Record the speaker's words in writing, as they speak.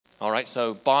All right,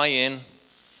 so buy in,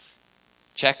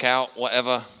 check out,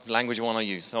 whatever language you want to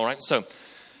use. All right, so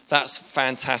that's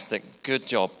fantastic. Good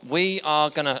job. We are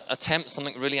going to attempt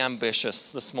something really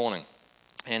ambitious this morning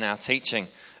in our teaching.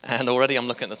 And already I'm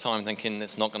looking at the time thinking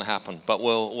it's not going to happen, but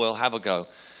we'll have a go.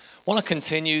 I want to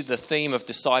continue the theme of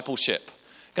discipleship.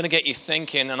 Going to get you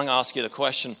thinking, and I'm going to ask you the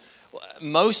question.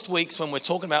 Most weeks when we're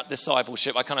talking about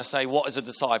discipleship, I kind of say, what is a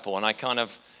disciple? And I kind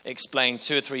of explain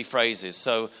 2 or 3 phrases.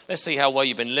 So let's see how well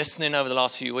you've been listening over the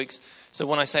last few weeks. So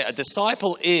when I say a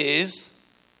disciple is,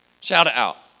 shout it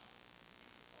out.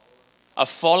 A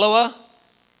follower,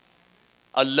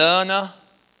 a learner,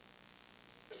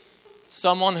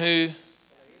 someone who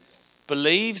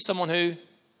believes, someone who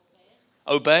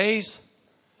obeys,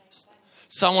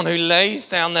 someone who lays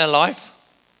down their life,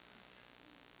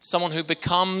 someone who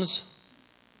becomes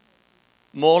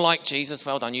more like Jesus.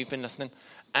 Well done, you've been listening.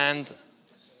 And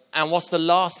what's the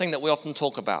last thing that we often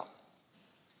talk about?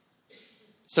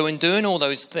 So in doing all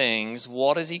those things,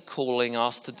 what is he calling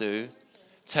us to do?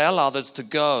 Tell others to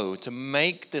go, to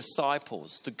make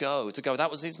disciples, to go. That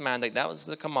was his mandate. That was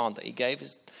the command that he gave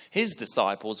his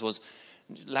disciples was,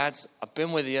 lads, I've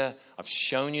been with you. I've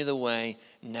shown you the way.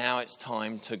 Now it's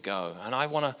time to go. And I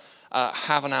want to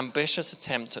have an ambitious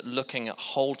attempt at looking at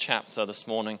whole chapter this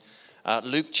morning.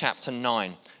 Luke chapter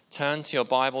 9. Turn to your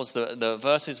Bibles. The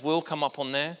verses will come up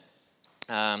on there.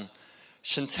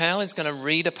 Chantel is going to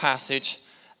read a passage,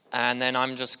 and then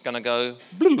I'm just going to go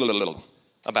blah, blah, blah, blah,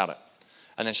 about it.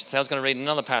 And then Chantel's going to read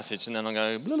another passage, and then I'm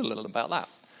going to go blah, blah, blah, about that.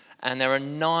 And there are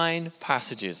 9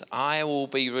 passages. I will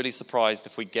be really surprised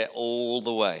if we get all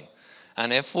the way.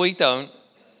 And if we don't,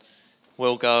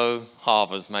 we'll go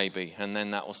halvers maybe. And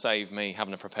then that will save me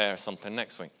having to prepare something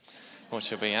next week, which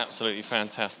will be absolutely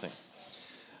fantastic.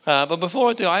 But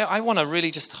before I do, I want to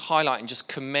really just highlight and just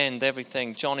commend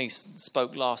everything. Johnny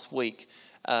spoke last week,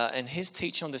 and his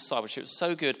teaching on discipleship was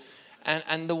so good.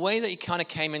 And the way that he kind of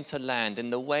came into land,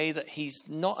 in the way that he's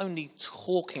not only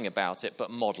talking about it, but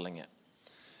modeling it.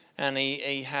 And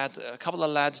he had a couple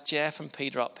of lads, Jeff and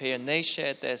Peter, up here, and they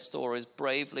shared their stories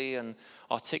bravely and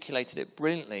articulated it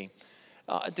brilliantly.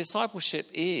 Discipleship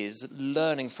is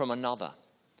learning from another.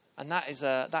 And that is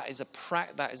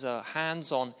a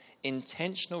hands-on,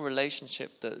 intentional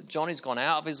relationship that Johnny's gone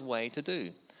out of his way to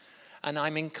do. And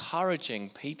I'm encouraging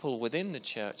people within the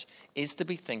church is to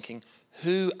be thinking,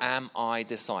 who am I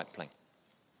discipling?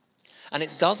 And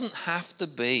it doesn't have to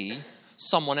be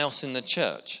someone else in the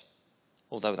church,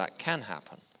 although that can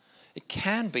happen. It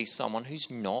can be someone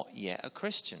who's not yet a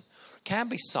Christian. It can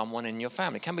be someone in your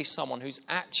family. It can be someone who's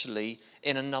actually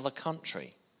in another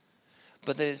country.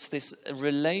 But there's this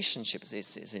relationship.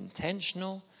 It's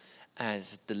intentional,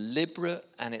 as deliberate,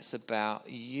 and it's about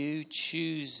you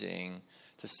choosing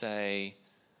to say,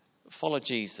 follow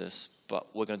Jesus,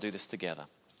 but we're going to do this together.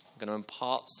 I'm going to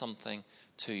impart something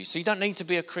to you. So you don't need to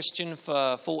be a Christian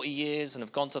for 40 years and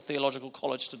have gone to theological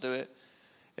college to do it.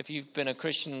 If you've been a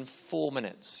Christian 4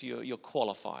 minutes, you're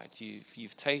qualified.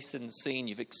 You've tasted and seen,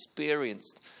 you've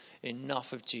experienced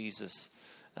enough of Jesus.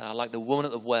 Like the woman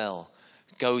at the well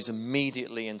goes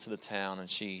immediately into the town and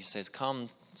she says, come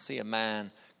see a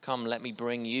man, come let me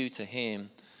bring you to him.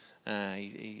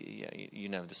 You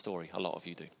know the story, a lot of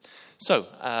you do. So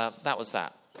that was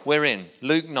that. We're in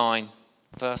Luke 9,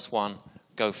 verse 1.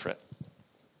 Go for it.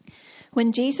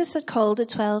 When Jesus had called the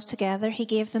 12 together, he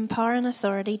gave them power and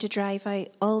authority to drive out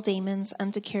all demons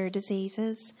and to cure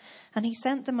diseases. And he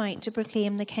sent them out to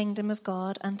proclaim the kingdom of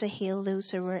God and to heal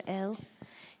those who were ill.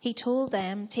 He told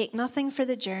them, take nothing for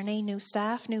the journey, no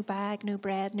staff, no bag, no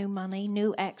bread, no money,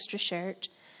 no extra shirt.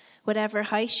 Whatever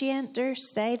house you enter,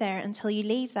 stay there until you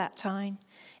leave that town.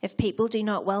 If people do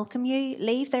not welcome you,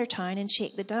 leave their town and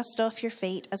shake the dust off your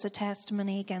feet as a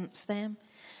testimony against them.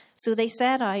 So they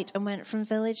set out and went from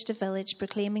village to village,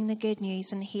 proclaiming the good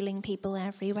news and healing people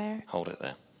everywhere. Hold it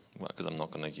there, because I'm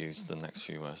not going to use the next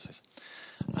few verses.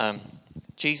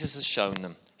 Jesus has shown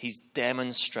them. He's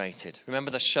demonstrated. Remember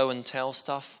the show and tell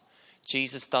stuff?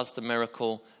 Jesus does the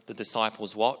miracle, the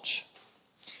disciples watch.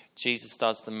 Jesus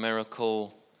does the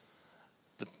miracle,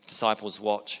 the disciples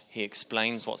watch. He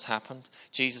explains what's happened.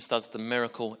 Jesus does the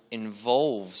miracle,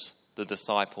 involves the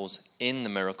disciples in the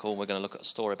miracle. We're going to look at a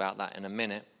story about that in a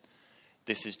minute.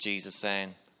 This is Jesus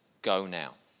saying, go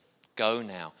now. Go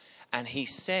now. And he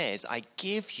says, I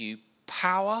give you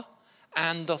power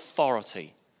and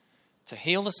authority to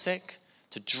heal the sick,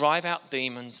 to drive out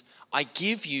demons. I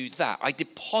give you that. I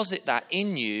deposit that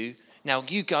in you. Now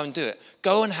you go and do it.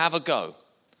 Go and have a go.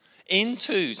 In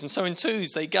twos. And so in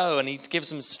twos they go, and he gives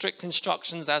them strict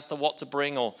instructions as to what to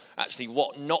bring, or actually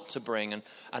what not to bring,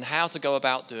 and how to go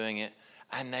about doing it.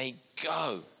 And they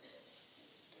go.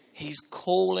 He's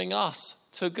calling us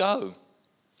to go.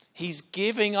 He's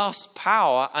giving us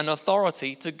power and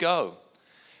authority to go.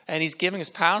 And he's giving us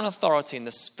power and authority in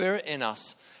the Spirit in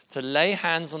us to lay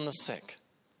hands on the sick,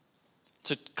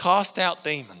 to cast out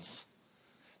demons,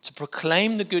 to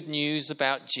proclaim the good news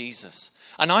about Jesus.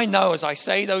 And I know as I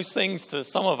say those things to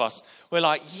some of us, we're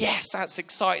like, yes, that's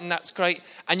exciting, that's great.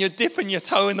 And you're dipping your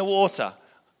toe in the water.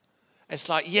 It's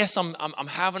like, yes, I'm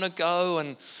having a go,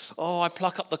 and I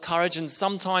pluck up the courage. And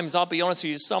sometimes, I'll be honest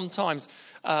with you, sometimes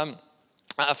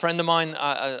a friend of mine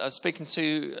I was speaking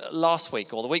to last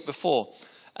week or the week before,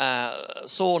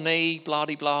 sore knee,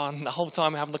 blah-de-blah, and the whole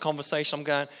time having the conversation, I'm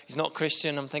going, he's not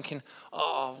Christian. I'm thinking,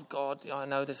 oh, God, I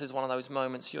know this is one of those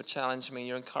moments. You're challenging me,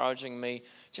 you're encouraging me.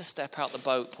 Just step out the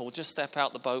boat, Paul. Just step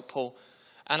out the boat, Paul.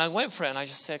 And I went for it, and I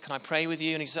just said, can I pray with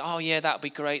you? And he said, oh, yeah, that'd be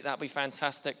great. That'd be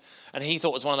fantastic. And he thought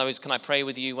it was one of those, can I pray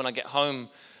with you when I get home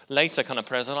later kind of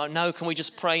prayers. I'm like, no, can we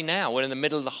just pray now? We're in the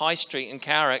middle of the high street in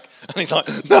Carrick. And he's like,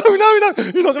 no, you're not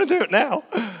going to do it now.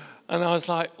 And I was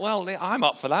like, well, I'm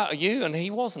up for that. Are you? And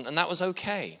he wasn't. And that was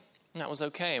okay. And that was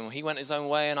okay. And he went his own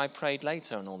way, and I prayed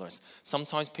later and all this.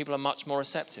 Sometimes people are much more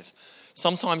receptive.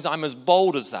 Sometimes I'm as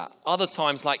bold as that. Other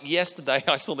times, like yesterday,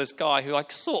 I saw this guy who I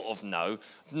sort of know,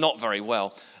 not very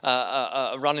well,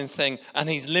 a running thing, and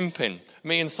he's limping.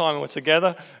 Me and Simon were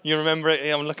together. You remember it?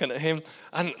 I'm looking at him.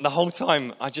 And the whole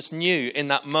time, I just knew in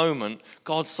that moment,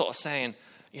 God's sort of saying,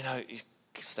 you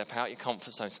step out your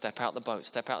comfort zone, step out the boat,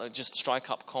 step out, just strike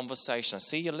up conversation. I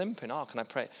see you're limping. Oh, can I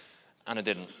pray? And I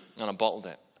didn't. And I bottled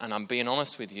it. And I'm being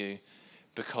honest with you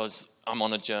because I'm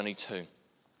on a journey too.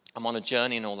 I'm on a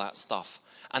journey and all that stuff.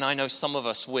 And I know some of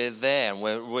us, we're there and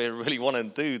we really want to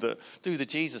do the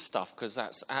Jesus stuff because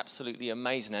that's absolutely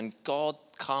amazing. And God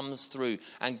comes through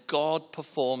and God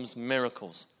performs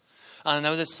miracles. And I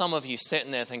know there's some of you sitting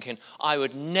there thinking, I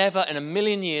would never in a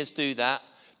million years do that.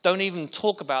 Don't even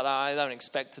talk about that. I don't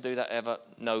expect to do that ever.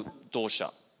 No, door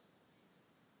shut.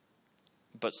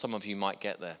 But some of you might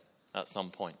get there at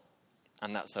some point.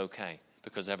 And that's okay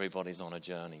because everybody's on a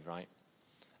journey, right?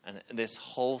 And this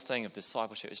whole thing of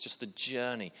discipleship is just a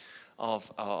journey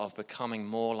of becoming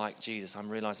more like Jesus. I'm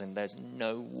realizing there's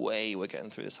no way we're getting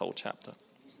through this whole chapter.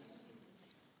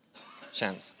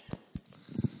 Chance.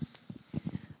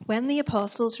 When the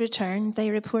apostles returned,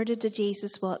 they reported to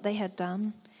Jesus what they had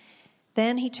done.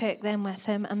 Then he took them with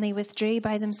him, and they withdrew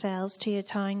by themselves to a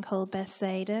town called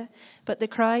Bethsaida. But the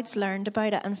crowds learned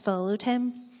about it and followed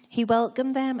him. He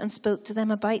welcomed them and spoke to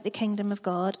them about the kingdom of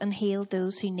God and healed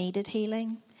those who needed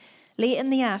healing. Late in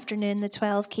the afternoon, the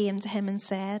 12 came to him and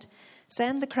said,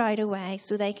 "Send the crowd away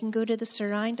so they can go to the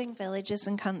surrounding villages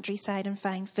and countryside and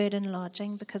find food and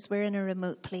lodging, because we're in a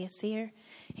remote place here."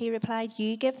 He replied,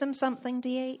 "You give them something to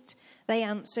eat." They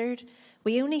answered,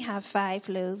 "We only have 5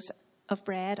 loaves of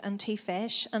bread and 2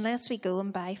 fish, unless we go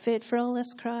and buy food for all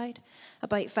this crowd."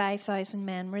 About 5,000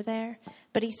 men were there.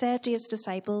 But he said to his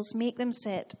disciples, "Make them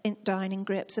sit down in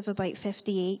groups of about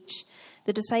 50 each."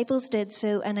 The disciples did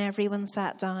so, and everyone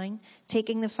sat down.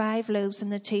 Taking the 5 loaves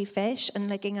and the 2 fish, and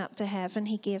looking up to heaven,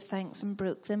 he gave thanks and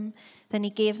broke them. Then he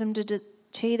gave them to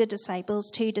the disciples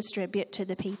to distribute to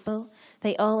the people.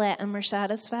 They all ate and were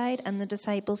satisfied, and the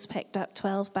disciples picked up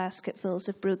 12 basketfuls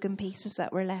of broken pieces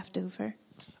that were left over.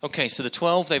 Okay, so the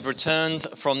 12, they've returned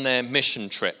from their mission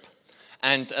trip.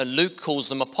 And Luke calls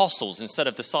them apostles instead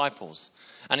of disciples.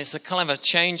 And it's a kind of a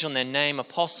change on their name.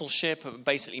 Apostleship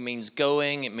basically means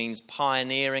going. It means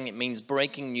pioneering. It means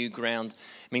breaking new ground.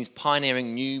 It means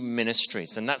pioneering new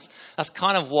ministries. And that's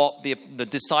kind of what the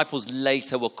disciples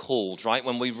later were called, right?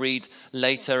 When we read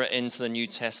later into the New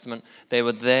Testament, they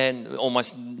were then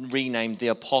almost renamed the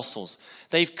apostles.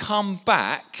 They've come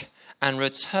back and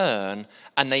return,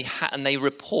 and they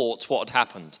report what had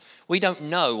happened. We don't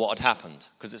know what had happened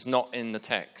because it's not in the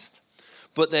text.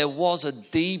 But there was a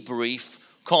debrief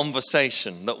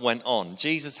conversation that went on.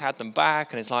 Jesus had them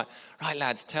back, and it's like, right,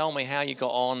 lads, tell me how you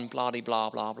got on, blah, blah,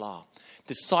 blah.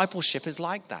 Discipleship is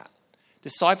like that.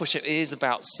 Discipleship is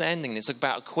about sending. It's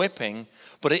about equipping,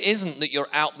 but it isn't that you're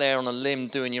out there on a limb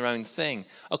doing your own thing.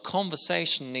 A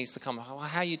conversation needs to come. How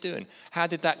are you doing? How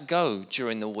did that go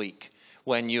during the week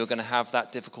when you were going to have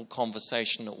that difficult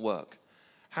conversation at work?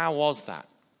 How was that?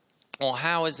 Or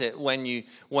how is it when you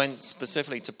went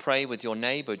specifically to pray with your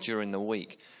neighbor during the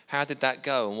week? How did that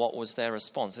go and what was their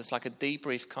response? It's like a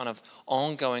debrief kind of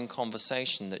ongoing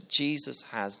conversation that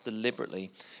Jesus has deliberately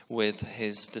with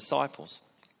his disciples.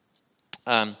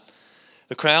 The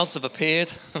crowds have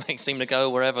appeared. They seem to go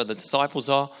wherever the disciples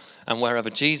are and wherever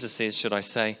Jesus is, should I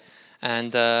say.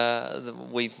 And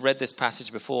we've read this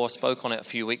passage before, spoke on it a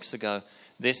few weeks ago.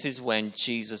 This is when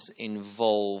Jesus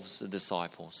involves the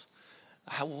disciples.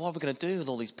 What are we going to do with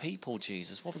all these people,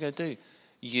 Jesus? What are we going to do?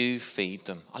 You feed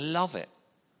them. I love it.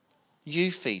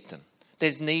 You feed them.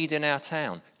 There's need in our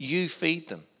town. You feed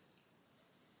them.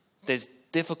 There's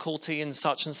difficulty in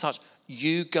such and such.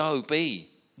 You go be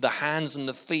the hands and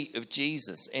the feet of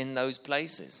Jesus in those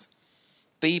places.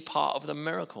 Be part of the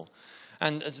miracle.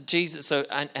 And Jesus,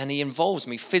 and he involves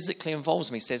me, physically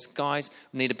involves me. He says, guys,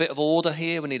 we need a bit of order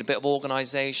here. We need a bit of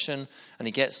organization. And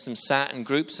he gets them sat in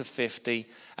groups of 50.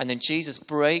 And then Jesus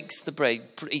breaks the bread.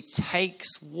 He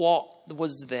takes what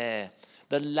was there,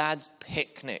 the lad's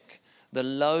picnic, the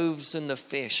loaves and the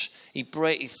fish. He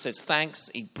says thanks.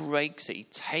 He breaks it. He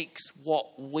takes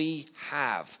what we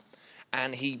have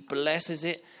and he blesses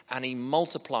it and he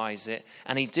multiplies it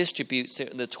and he distributes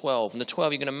it to the 12. And the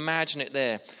 12, you can imagine it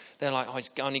there. They're like, oh, he's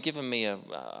only given me a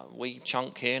wee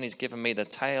chunk here and he's given me the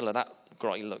tail of that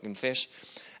great looking fish.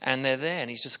 And they're there and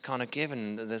he's just kind of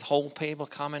giving. There's whole people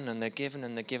coming and they're giving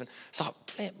and they're giving. It's like,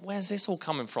 where's this all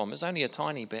coming from? It's only a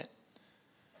tiny bit.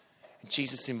 And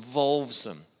Jesus involves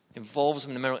them in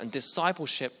the miracle. And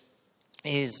discipleship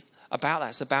is about that.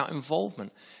 It's about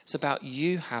involvement. It's about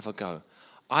you have a go.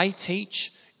 I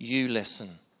teach, you listen.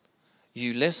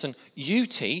 You listen, you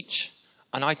teach,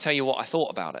 and I tell you what I thought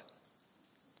about it.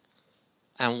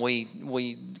 And we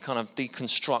kind of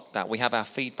deconstruct that. We have our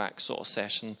feedback sort of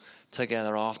session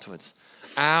together afterwards.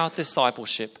 Our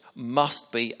discipleship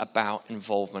must be about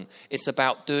involvement. It's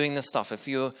about doing the stuff. If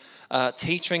you're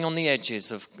teetering on the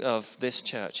edges of this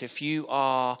church, if you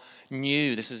are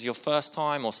new, this is your first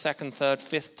time or second, third,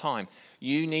 fifth time,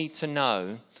 you need to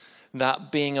know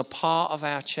that being a part of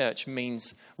our church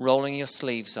means rolling your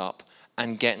sleeves up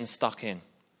and getting stuck in.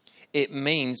 It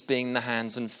means being the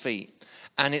hands and feet.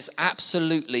 And it's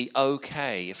absolutely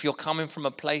okay. If you're coming from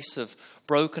a place of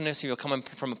brokenness, if you're coming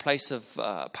from a place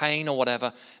of pain or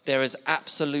whatever, there is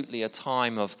absolutely a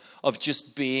time of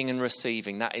just being and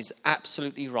receiving. That is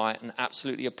absolutely right and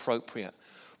absolutely appropriate.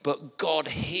 But God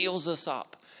heals us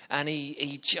up and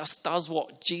he just does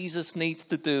what Jesus needs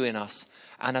to do in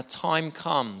us. And a time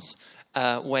comes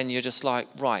when you're just like,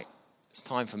 right, it's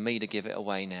time for me to give it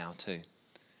away now too.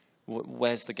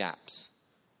 Where's the gaps?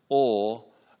 Or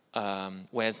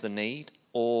where's the need?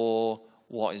 Or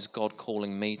what is God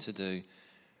calling me to do?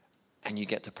 And you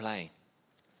get to play.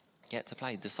 Get to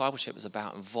play. Discipleship is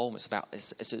about involvement.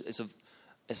 It's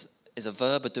a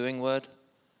verb a doing word?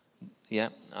 Yeah,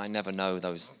 I never know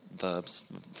those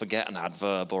verbs. Forget an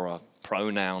adverb or a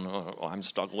pronoun. Or I'm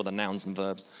struggling with the nouns and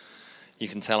verbs. You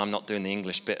can tell I'm not doing the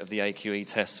English bit of the AQE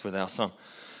test with our son.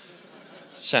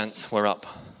 Shants, we're up.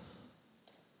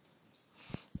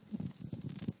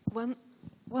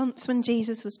 Once when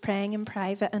Jesus was praying in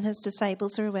private and his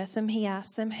disciples were with him, he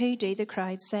asked them, "Who do the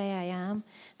crowd say I am?"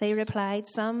 They replied,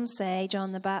 "Some say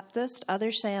John the Baptist,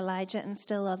 others say Elijah, and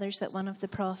still others that one of the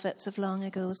prophets of long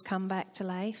ago has come back to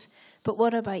life. But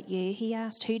what about you?" he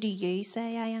asked. "Who do you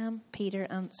say I am?" Peter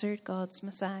answered, "God's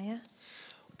Messiah."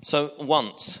 So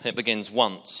once, it begins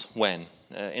once, when,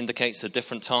 indicates a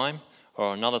different time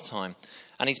or another time.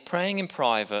 And he's praying in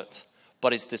private,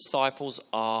 but his disciples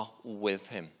are with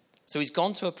him. So he's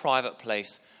gone to a private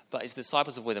place, but his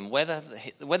disciples are with him.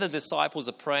 Whether disciples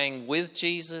are praying with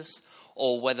Jesus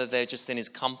or whether they're just in his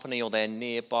company or they're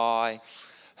nearby,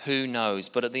 who knows?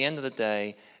 But at the end of the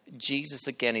day, Jesus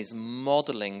again is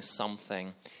modeling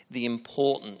something, the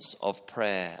importance of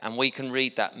prayer. And we can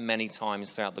read that many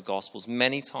times throughout the Gospels.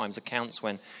 Many times accounts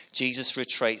when Jesus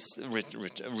retreats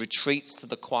to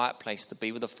the quiet place to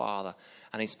be with the Father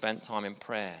and he spent time in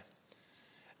prayer.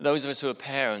 Those of us who are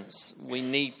parents, we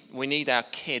need our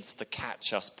kids to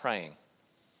catch us praying.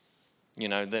 You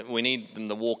know, that we need them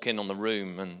to walk in on the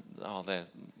room and they're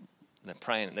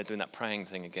praying, they're doing that praying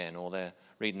thing again, or they're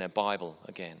reading their Bible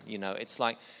again. You know, it's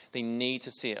like they need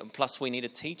to see it. And plus, we need to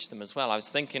teach them as well. I was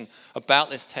thinking about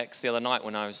this text the other night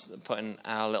when I was putting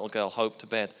our little girl Hope to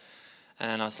bed,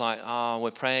 and I was like,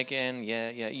 we'll pray again. Yeah,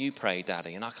 you pray,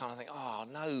 Daddy. And I kind of think,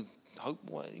 no, Hope,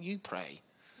 you pray.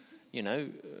 You know,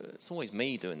 it's always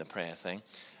me doing the prayer thing.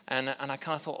 And I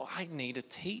kind of thought, I need to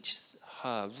teach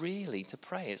her really to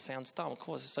pray. It sounds dumb. Of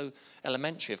course, it's so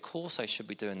elementary. Of course I should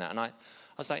be doing that. And I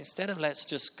was like, instead of let's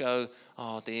just go,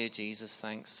 "Oh, dear Jesus,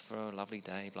 thanks for a lovely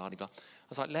day, blah, blah, blah." I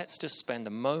was like, let's just spend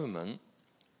a moment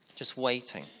just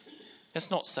waiting. Let's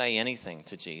not say anything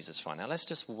to Jesus right now. Let's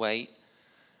just wait.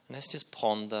 And let's just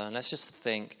ponder. And let's just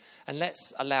think. And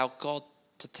let's allow God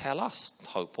to tell us,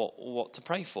 Hope, what to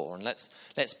pray for. And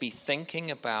let's be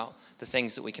thinking about the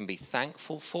things that we can be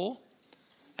thankful for,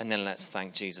 and then let's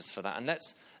thank Jesus for that. And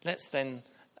let's then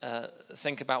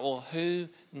think about, well, who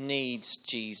needs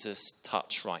Jesus'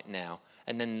 touch right now?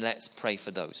 And then let's pray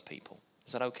for those people.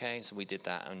 Is that okay? So we did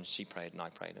that, and she prayed and I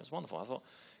prayed. It was wonderful. I thought,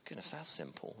 goodness, that's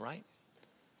simple, right?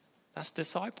 That's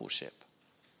discipleship.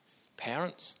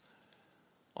 Parents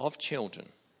of children,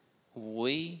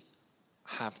 we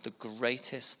have the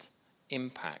greatest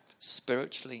impact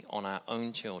spiritually on our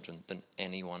own children than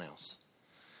anyone else.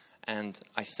 And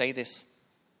I say this,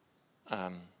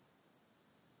 I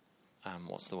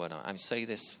say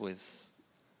this with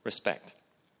respect,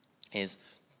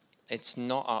 it's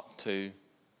not up to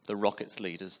the Rockets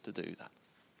leaders to do that.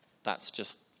 That's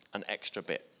just an extra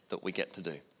bit that we get to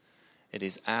do. It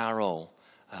is our role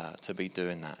to be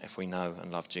doing that if we know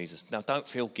and love Jesus. Now, don't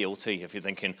feel guilty if you're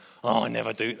thinking, I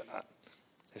never do that.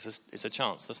 It's a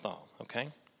chance to start, okay?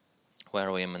 Where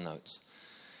are we in my notes?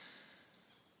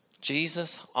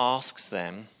 Jesus asks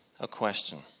them a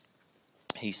question.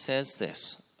 He says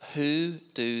this, who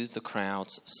do the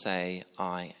crowds say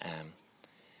I am?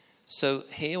 So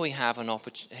here we have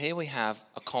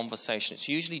a conversation. It's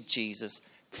usually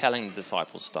Jesus telling the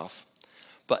disciples stuff.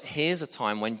 But here's a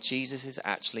time when Jesus is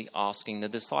actually asking the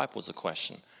disciples a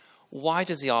question. Why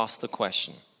does he ask the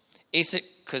question? Is it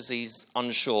because he's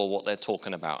unsure what they're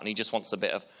talking about and he just wants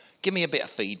give me a bit of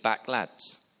feedback,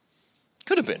 lads?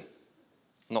 Could have been.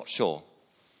 Not sure.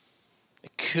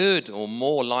 It could, or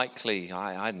more likely,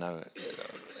 I don't know,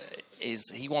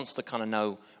 is he wants to kind of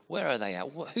know, where are they at?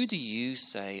 Who do you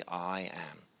say I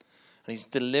am? And he's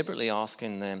deliberately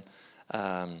asking them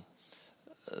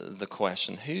the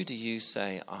question, who do you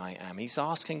say I am? He's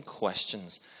asking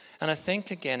questions. And I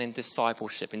think, again, in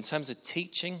discipleship, in terms of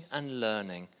teaching and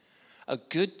learning, a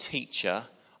good teacher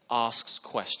asks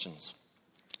questions.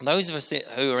 Those of us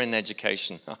who are in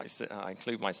education, I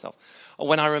include myself,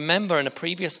 when I remember in a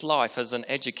previous life as an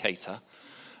educator,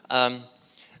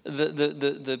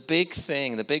 the big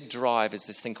thing, the big drive is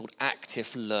this thing called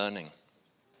active learning.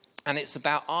 And it's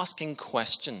about asking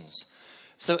questions.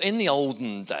 So in the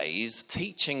olden days,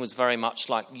 teaching was very much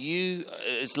like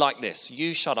it's like this.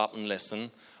 You shut up and listen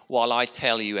while I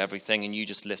tell you everything and you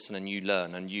just listen and you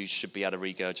learn and you should be able to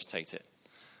regurgitate it.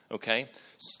 Okay?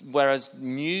 Whereas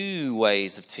new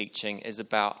ways of teaching is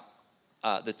about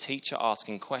the teacher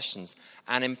asking questions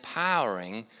and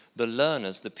empowering the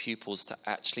learners, the pupils, to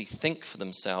actually think for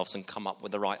themselves and come up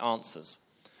with the right answers.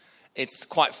 It's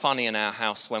quite funny in our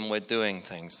house when we're doing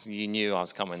things. You knew I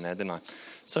was coming there, didn't I?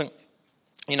 So,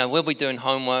 we'll be doing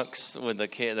homeworks with the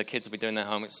kids will be doing their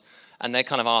homeworks, and they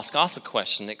kind of ask us a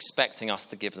question expecting us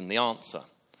to give them the answer.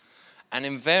 And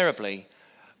invariably,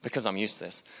 because I'm used to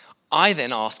this, I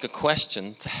then ask a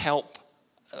question to help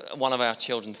one of our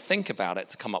children think about it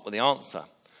to come up with the answer.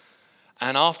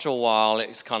 And after a while,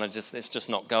 it's kind of it's just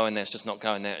not going there,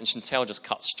 and Chantel just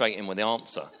cuts straight in with the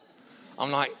answer.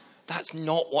 I'm like, that's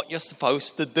not what you're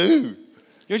supposed to do.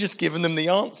 You're just giving them the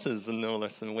answers and all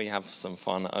this, and we have some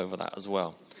fun over that as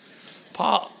well.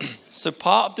 Part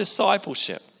of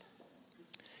discipleship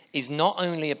is not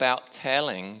only about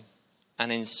telling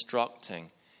and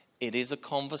instructing, it is a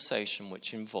conversation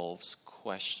which involves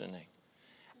questioning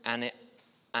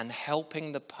and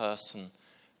helping the person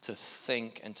to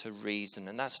think and to reason.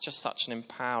 And that's just such an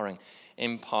empowering,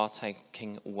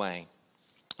 impartaking way.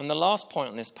 And the last point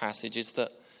on this passage is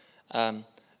that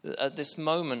at this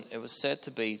moment, it was said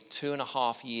to be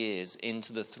 2.5 years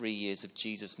into the 3 years of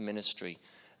Jesus' ministry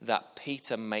that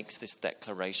Peter makes this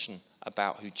declaration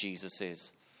about who Jesus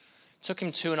is. It took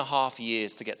him 2.5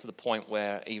 years to get to the point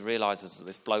where he realizes that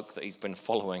this bloke that he's been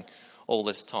following all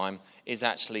this time is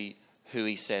actually who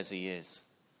he says he is.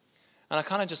 And I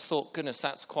kind of just thought, goodness,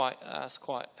 that's quite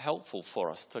helpful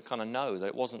for us to kind of know that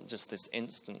it wasn't just this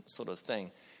instant sort of thing.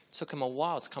 It took him a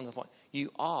while to come to the point, you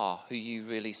are who you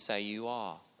really say you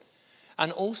are.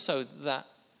 And also that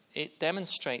it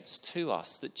demonstrates to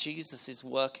us that Jesus is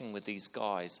working with these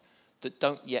guys that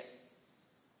don't yet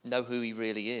know who he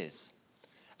really is.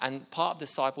 And part of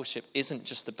discipleship isn't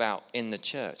just about in the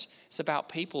church. It's about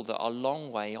people that are a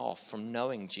long way off from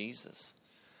knowing Jesus.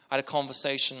 I had a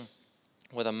conversation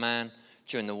with a man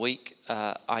during the week.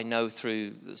 I know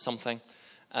through something.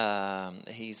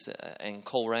 He's in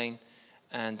Coleraine.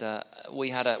 And we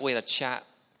had a chat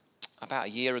about a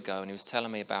year ago, and he was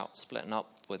telling me about splitting up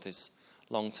with his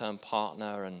long-term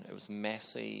partner, and it was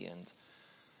messy, and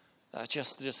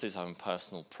just his own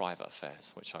personal private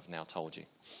affairs, which I've now told you.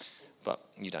 But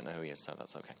you don't know who he is, so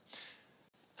that's okay.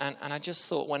 And I just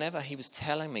thought, whenever he was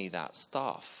telling me that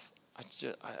stuff, I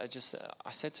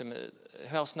said to him,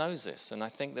 who else knows this? And I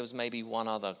think there was maybe one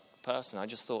other person. I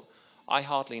just thought, I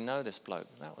hardly know this bloke.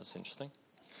 That was interesting.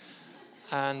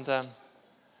 And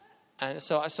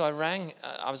so I rang,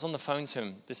 I was on the phone to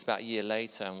him, this is about a year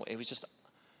later, and it was just,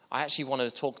 I actually wanted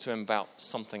to talk to him about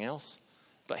something else.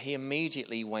 But he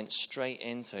immediately went straight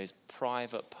into his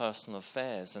private, personal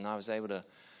affairs. And I was able to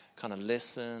kind of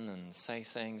listen and say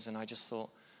things. And I just thought,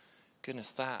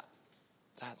 goodness,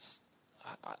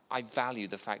 I value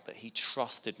the fact that he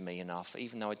trusted me enough,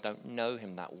 even though I don't know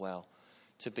him that well,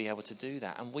 to be able to do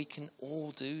that. And we can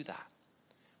all do that.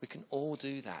 We can all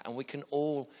do that. And we can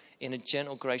all, in a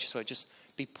gentle, gracious way,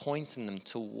 just be pointing them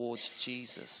towards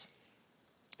Jesus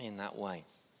in that way.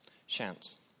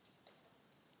 Chance.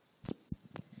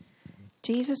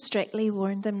 Jesus strictly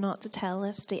warned them not to tell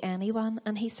this to anyone,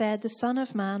 and he said, "The Son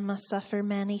of Man must suffer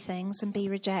many things and be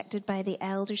rejected by the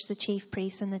elders, the chief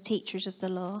priests, and the teachers of the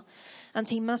law, and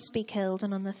he must be killed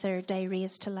and on the third day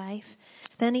raised to life."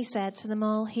 Then he said to them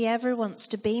all, "Whoever wants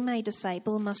to be my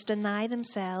disciple must deny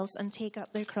themselves and take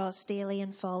up their cross daily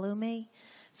and follow me.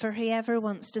 For whoever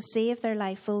wants to save their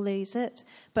life will lose it,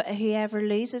 but whoever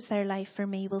loses their life for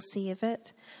me will save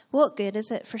it. What good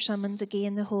is it for someone to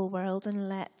gain the whole world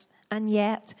and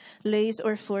yet lose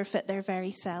or forfeit their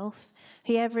very self?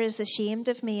 Whoever is ashamed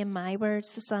of me and my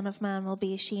words, the Son of Man will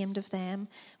be ashamed of them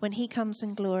when he comes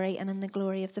in glory and in the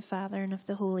glory of the Father and of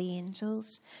the holy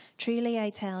angels. Truly I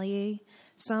tell you,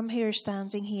 some who are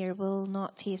standing here will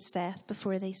not taste death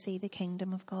before they see the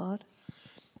kingdom of God."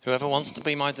 Whoever wants to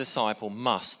be my disciple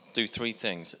must do three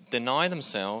things: deny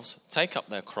themselves, take up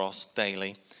their cross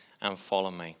daily, and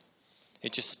follow me.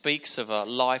 It just speaks of a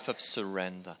life of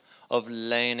surrender, of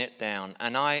laying it down.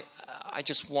 And I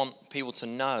just want people to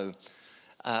know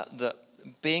that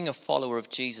being a follower of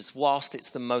Jesus, whilst it's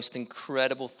the most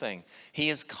incredible thing, he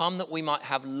has come that we might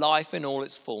have life in all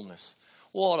its fullness.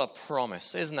 What a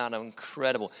promise. Isn't that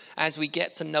incredible? As we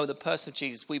get to know the person of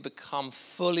Jesus, we become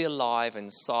fully alive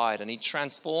inside, and he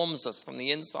transforms us from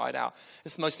the inside out.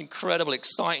 It's the most incredible,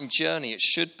 exciting journey it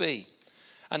should be.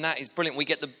 And that is brilliant. We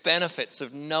get the benefits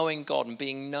of knowing God and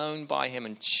being known by him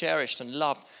and cherished and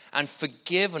loved and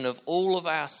forgiven of all of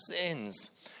our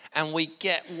sins. And we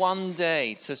get one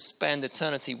day to spend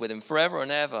eternity with him forever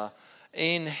and ever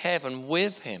in heaven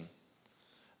with him.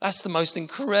 That's the most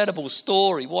incredible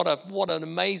story. What an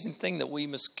amazing thing that we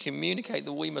must communicate,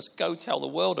 that we must go tell the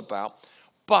world about.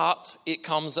 But it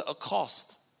comes at a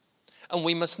cost. And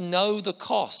we must know the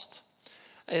cost.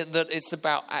 That it's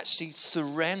about actually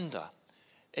surrender.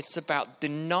 It's about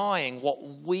denying what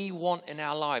we want in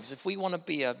our lives. If we want to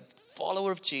be a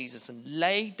follower of Jesus and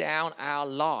lay down our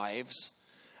lives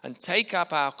and take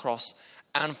up our cross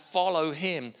and follow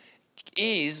him,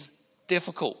 is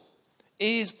difficult,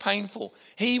 is painful.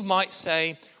 He might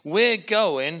say, we're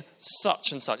going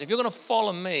such and such. If you're going to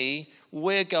follow me,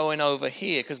 we're going over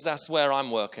here because that's where I'm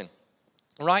working.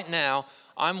 Right now,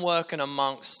 I'm working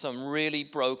amongst some really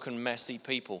broken, messy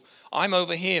people. I'm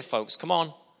over here, folks. Come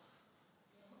on.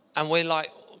 And we're like,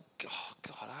 oh,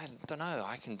 God, I don't know.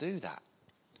 I can do that.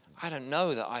 I don't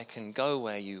know that I can go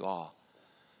where you are.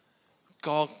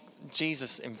 God,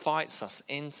 Jesus invites us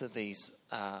into these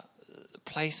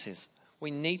places.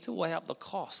 We need to weigh up the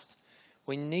cost.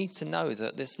 We need to know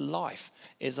that this life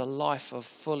is a life of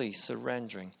fully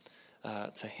surrendering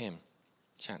to him.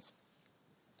 Chance.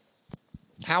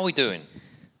 How are we doing?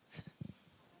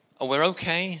 Oh, we're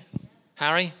okay?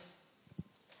 Harry?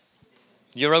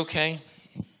 You're okay?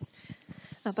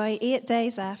 About 8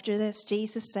 days after this,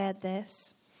 Jesus said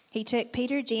this. He took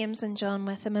Peter, James, and John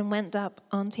with him and went up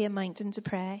onto a mountain to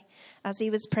pray. As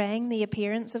he was praying, the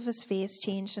appearance of his face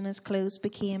changed and his clothes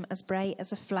became as bright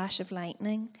as a flash of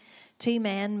lightning. 2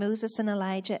 men, Moses and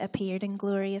Elijah, appeared in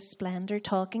glorious splendor,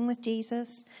 talking with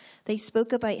Jesus. They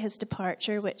spoke about his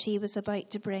departure, which he was about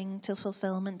to bring to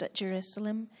fulfillment at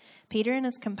Jerusalem. Peter and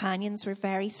his companions were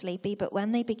very sleepy, but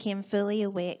when they became fully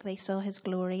awake, they saw his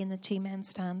glory and the 2 men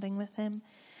standing with him.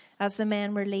 As the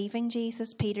men were leaving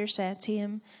Jesus, Peter said to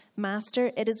him,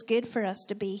 "Master, it is good for us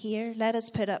to be here. Let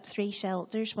us put up 3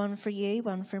 shelters, one for you,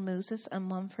 one for Moses, and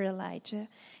one for Elijah."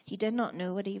 He did not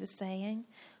know what he was saying.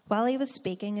 While he was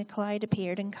speaking, a cloud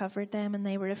appeared and covered them, and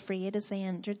they were afraid as they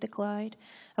entered the cloud.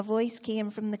 A voice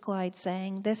came from the cloud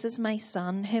saying, "This is my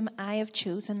son, whom I have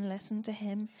chosen. Listen to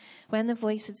him." When the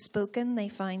voice had spoken, they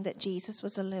found that Jesus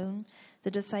was alone.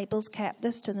 The disciples kept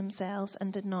this to themselves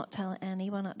and did not tell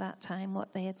anyone at that time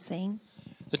what they had seen.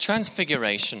 The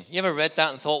Transfiguration. You ever read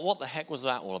that and thought, what the heck was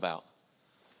that all about?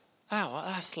 Oh,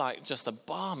 that's like just a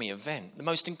balmy event. The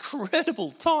most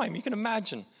incredible time you can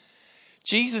imagine.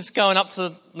 Jesus going up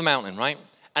to the mountain, right?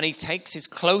 And he takes his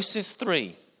closest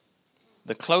 3,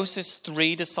 the closest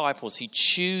 3 disciples. He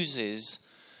chooses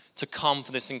to come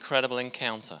for this incredible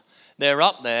encounter. They're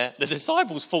up there. The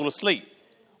disciples fall asleep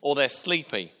or they're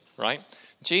sleepy, right?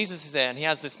 Jesus is there and he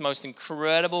has this most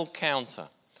incredible encounter.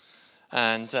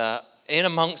 And in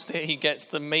amongst it, he gets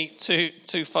to meet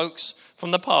two folks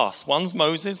from the past. One's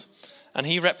Moses, and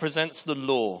he represents the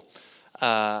law.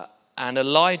 And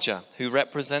Elijah, who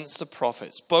represents the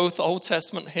prophets. Both Old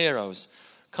Testament heroes,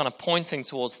 kind of pointing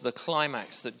towards the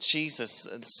climax that Jesus,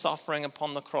 suffering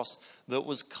upon the cross, that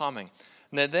was coming.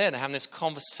 And they're there, they're having this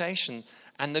conversation,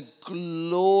 and the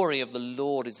glory of the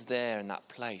Lord is there in that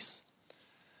place.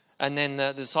 And then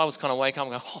the disciples kind of wake up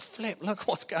and go, oh, flip, look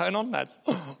what's going on, lads.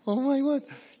 Oh, my word.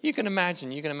 You can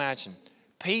imagine.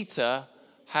 Peter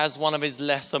has one of his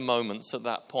lesser moments at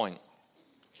that point.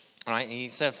 Right?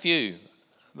 He's a few.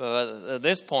 But at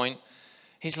this point,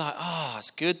 he's like,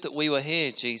 it's good that we were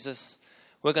here, Jesus.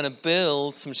 We're going to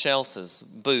build some shelters,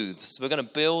 booths. We're going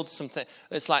to build some things.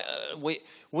 It's like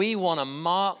we want to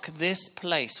mark this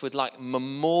place with like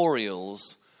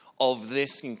memorials of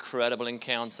this incredible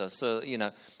encounter. So,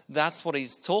 that's what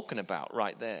he's talking about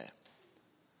right there.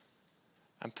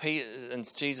 And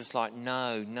Jesus like,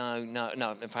 no.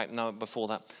 In fact, no, before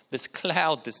that. This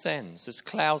cloud descends. This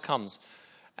cloud comes.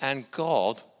 And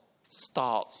God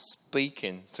starts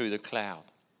speaking through the cloud.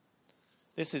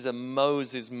 This is a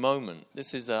Moses moment.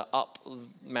 This is a up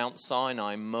Mount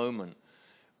Sinai moment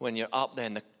when you're up there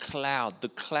in the cloud. The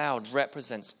cloud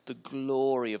represents the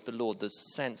glory of the Lord, the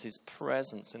sense, his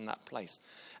presence in that place.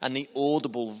 And the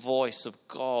audible voice of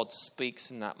God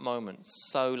speaks in that moment,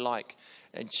 so like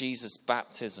Jesus'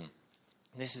 baptism.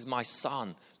 This is my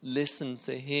son. Listen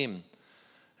to him.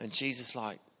 And Jesus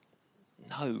like,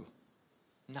 no.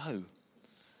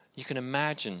 You can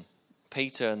imagine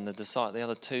Peter and the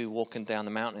other two walking down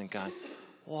the mountain and going,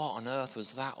 what on earth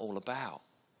was that all about?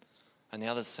 And the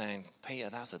others saying,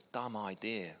 Peter, that's a dumb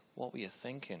idea. What were you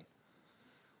thinking?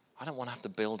 I don't want to have to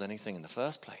build anything in the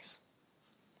first place.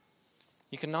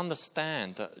 You can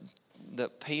understand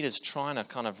that Peter's trying to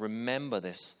kind of remember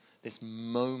this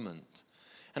moment.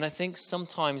 And I think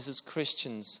sometimes as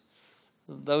Christians,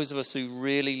 those of us who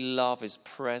really love his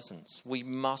presence, we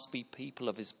must be people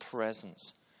of his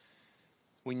presence.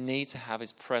 We need to have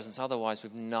his presence, otherwise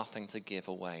we've nothing to give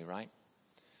away, right?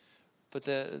 But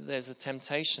there's a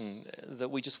temptation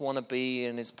that we just want to be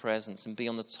in his presence and be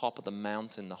on the top of the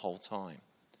mountain the whole time.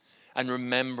 And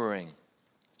remembering.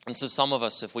 And so some of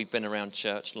us, if we've been around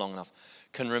church long enough,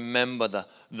 can remember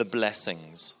the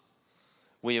blessings.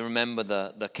 We remember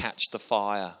the Catch the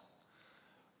Fire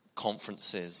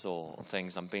conferences or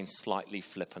things. I'm being slightly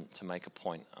flippant to make a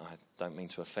point. I don't mean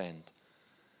to offend.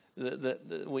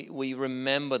 We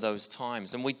remember those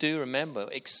times, and we do remember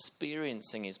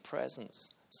experiencing his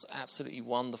presence. It's absolutely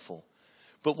wonderful.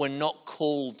 But we're not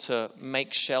called to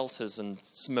make shelters and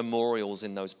memorials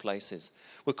in those places.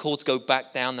 We're called to go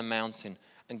back down the mountain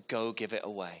and go give it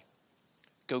away.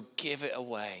 Go give it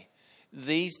away.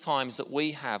 These times that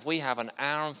we have an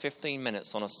hour and 15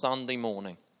 minutes on a Sunday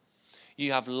morning.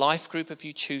 You have life group if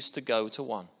you choose to go to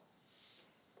one.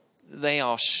 They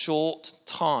are short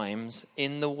times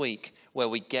in the week where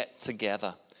we get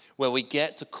together, where we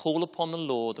get to call upon the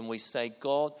Lord and we say,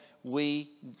 God, we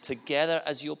together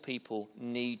as your people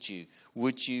need you.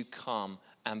 Would you come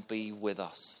and be with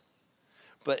us?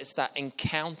 But it's that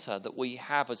encounter that we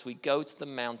have as we go to the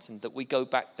mountain, that we go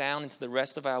back down into the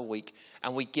rest of our week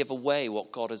and we give away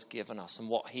what God has given us and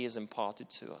what he has imparted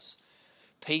to us.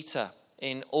 Peter,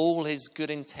 in all his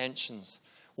good intentions,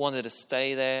 wanted to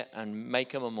stay there and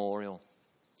make a memorial.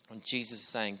 And Jesus is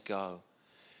saying, go.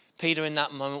 Peter, in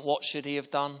that moment, what should he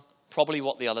have done? Probably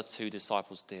what the other two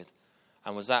disciples did.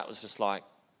 And was just like,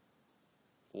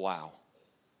 wow.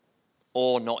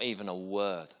 Or not even a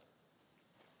word.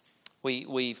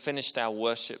 We finished our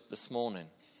worship this morning.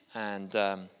 And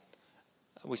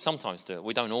we sometimes do it.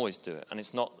 We don't always do it. And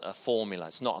it's not a formula.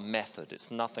 It's not a method.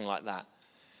 It's nothing like that.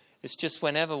 It's just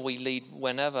whenever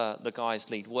the guys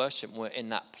lead worship, we're in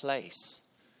that place.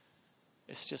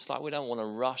 It's just like we don't want to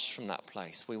rush from that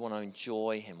place. We want to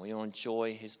enjoy him. We want to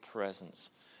enjoy his presence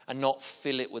and not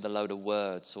fill it with a load of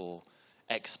words or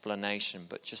explanation,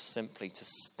 but just simply to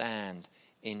stand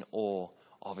in awe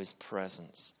of his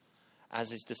presence.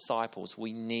 As his disciples,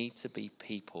 we need to be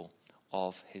people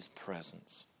of his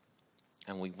presence.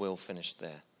 And we will finish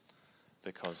there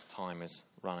because time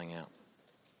is running out.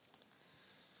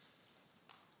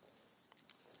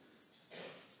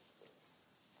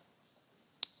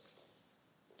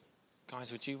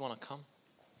 Guys, would you want to come?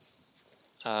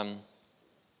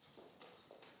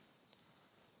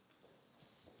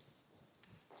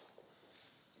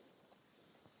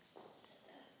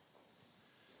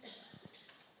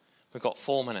 We've got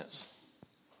 4 minutes.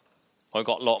 I've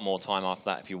got a lot more time after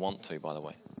that if you want to, by the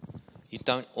way. You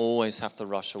don't always have to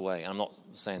rush away. I'm not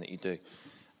saying that you do.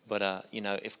 But,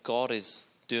 if God is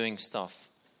doing stuff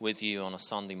with you on a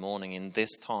Sunday morning in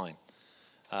this time,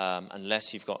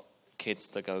 unless you've got kids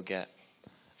to go get,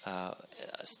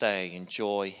 stay,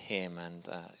 enjoy him, and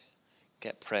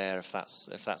get prayer if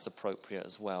that's appropriate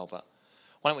as well. But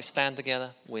why don't we stand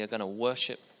together? We are going to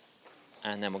worship,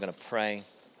 and then we're going to pray.